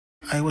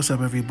Hey, what's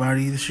up,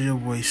 everybody? This is your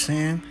boy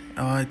Sin.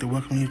 I'd like to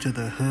welcome you to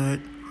the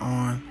Hood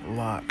on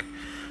Lock.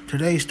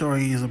 Today's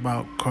story is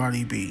about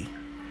Cardi B.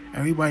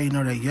 Everybody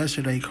know that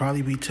yesterday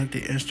Cardi B took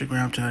to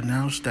Instagram to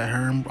announce that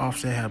her and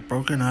Offset had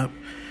broken up,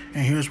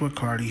 and here's what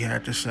Cardi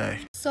had to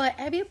say. So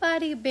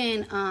everybody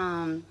been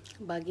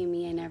bugging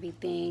me and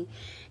everything,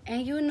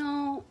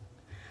 and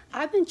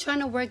I've been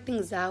trying to work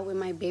things out with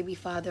my baby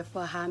father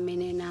for a hot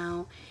minute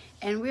now,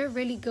 and we're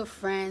really good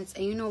friends,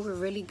 and we're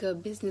really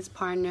good business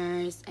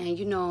partners, and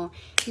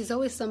he's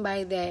always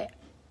somebody that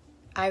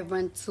I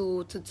run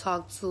to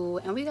talk to,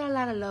 and we got a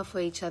lot of love for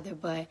each other,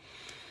 but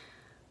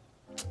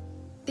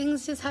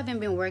things just haven't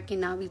been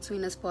working out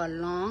between us for a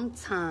long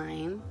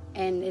time,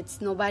 and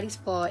it's nobody's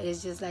fault.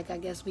 It's just like, I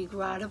guess we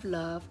grew out of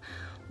love,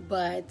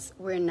 but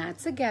we're not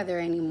together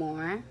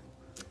anymore.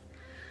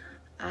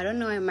 I don't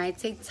know, it might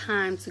take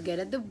time to get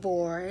a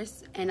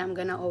divorce, and I'm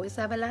gonna always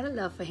have a lot of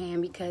love for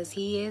him because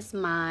he is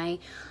my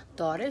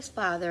daughter's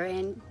father,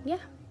 and yeah.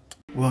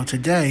 Well,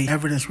 today,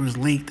 evidence was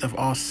leaked of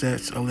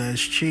Offset's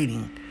alleged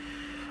cheating.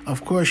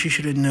 Of course, you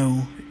should have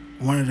known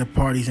one of the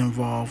parties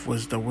involved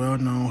was the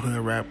well-known hood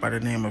rat by the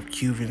name of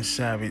Cuban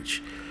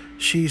Savage.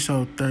 She's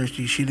so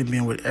thirsty, she'd have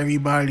been with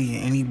everybody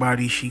and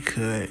anybody she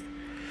could.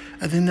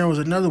 And then there was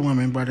another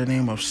woman by the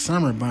name of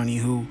Bunni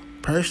who,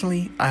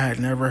 personally, I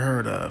had never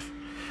heard of.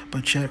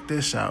 But check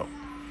this out.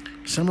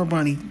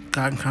 Bunni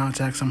got in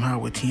contact somehow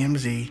with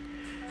TMZ,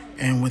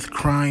 and with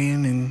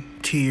crying and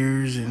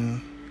tears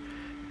and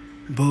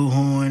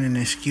boo-hooing and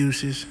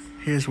excuses,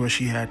 here's what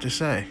she had to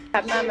say.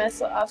 I've not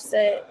messed with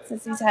Offset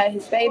since he's had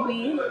his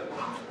baby.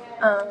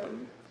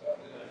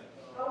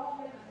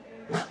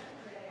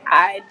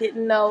 I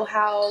didn't know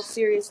how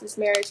serious this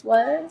marriage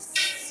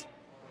was.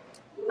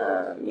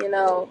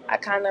 I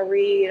kind of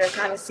read or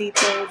kind of see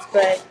things,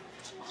 but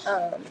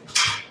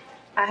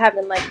I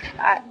haven't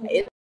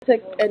it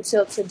took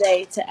until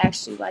today to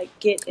actually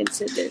get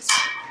into this,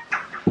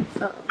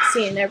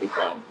 seeing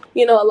everything.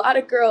 A lot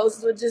of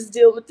girls would just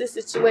deal with this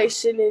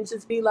situation and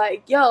just be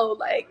like, yo,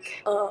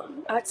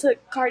 I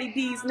took Cardi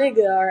B's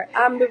nigga, or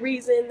I'm the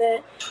reason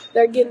that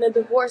they're getting a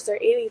divorce or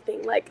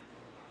anything.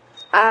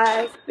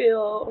 I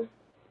feel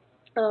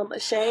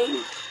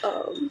ashamed.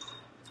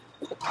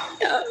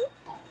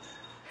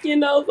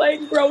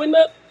 Growing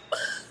up,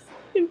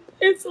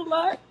 it's a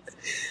lot.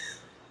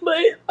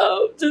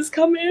 But just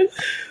coming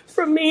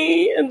from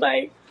me and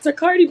to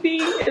Cardi B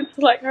and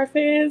to her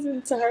fans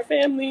and to her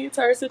family,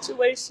 to her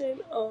situation,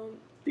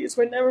 these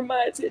were never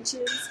my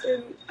intentions,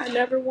 and I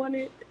never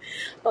wanted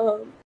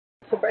to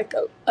break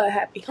up a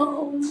happy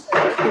home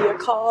or be a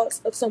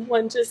cause of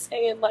someone just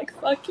saying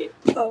fuck it,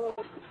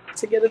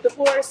 to get a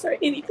divorce or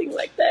anything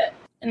like that.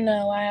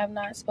 No, I have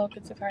not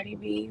spoken to Cardi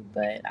B,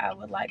 but I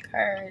would like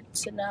her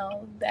to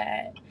know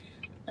that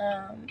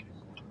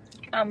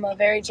I'm a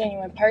very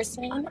genuine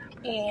person,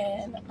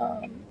 and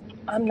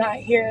I'm not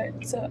here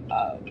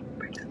to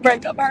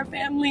break up our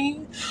family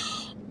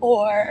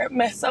or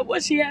mess up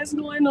what she has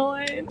going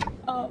on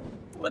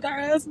with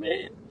her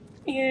husband.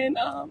 And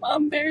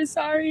I'm very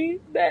sorry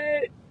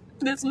that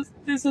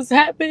this has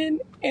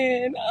happened,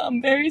 and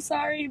I'm very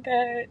sorry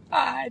that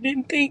I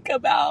didn't think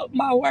about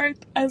my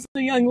worth as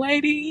a young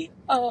lady.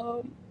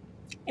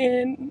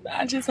 And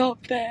I just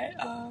hope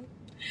that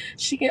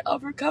she can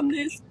overcome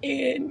this,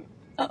 and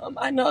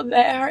I know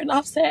that her and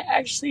Offset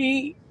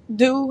actually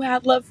do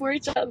have love for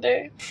each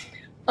other.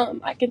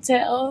 I can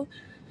tell.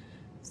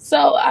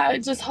 So I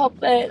just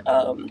hope that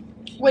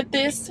with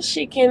this,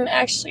 she can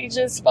actually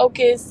just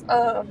focus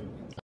on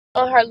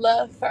her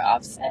love for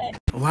Offset.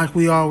 Like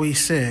we always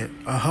said,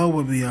 a hoe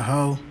will be a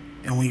hoe,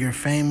 and when you're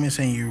famous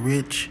and you're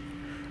rich,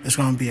 it's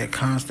going to be a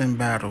constant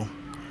battle.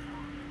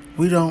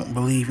 We don't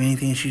believe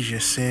anything she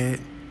just said,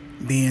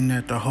 being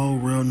that the whole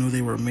world knew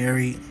they were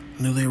married,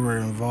 knew they were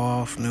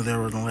involved, knew they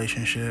were in a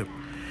relationship.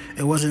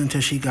 It wasn't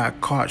until she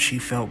got caught she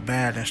felt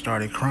bad and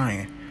started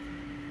crying.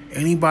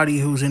 Anybody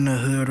who's in the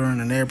hood or in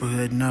the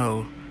neighborhood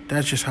know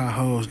that's just how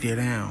hoes get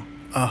down.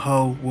 A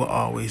hoe will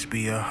always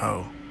be a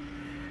hoe,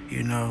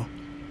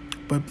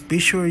 But be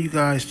sure you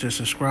guys to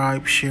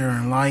subscribe, share,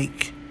 and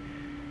like,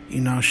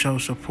 show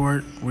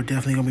support. We're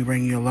definitely going to be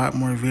bringing you a lot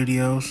more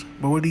videos.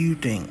 But what do you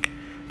think?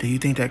 Do you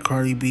think that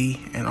Cardi B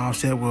and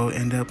Offset will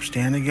end up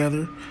staying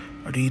together?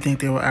 Or do you think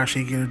they will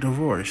actually get a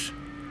divorce?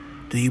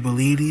 Do you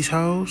believe these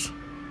hoes?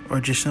 Or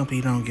just simply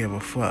don't give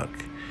a fuck?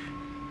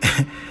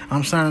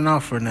 I'm signing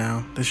off for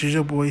now. This is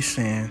your boy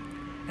Sin,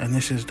 and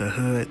this is the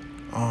Hood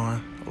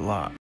on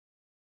Lock.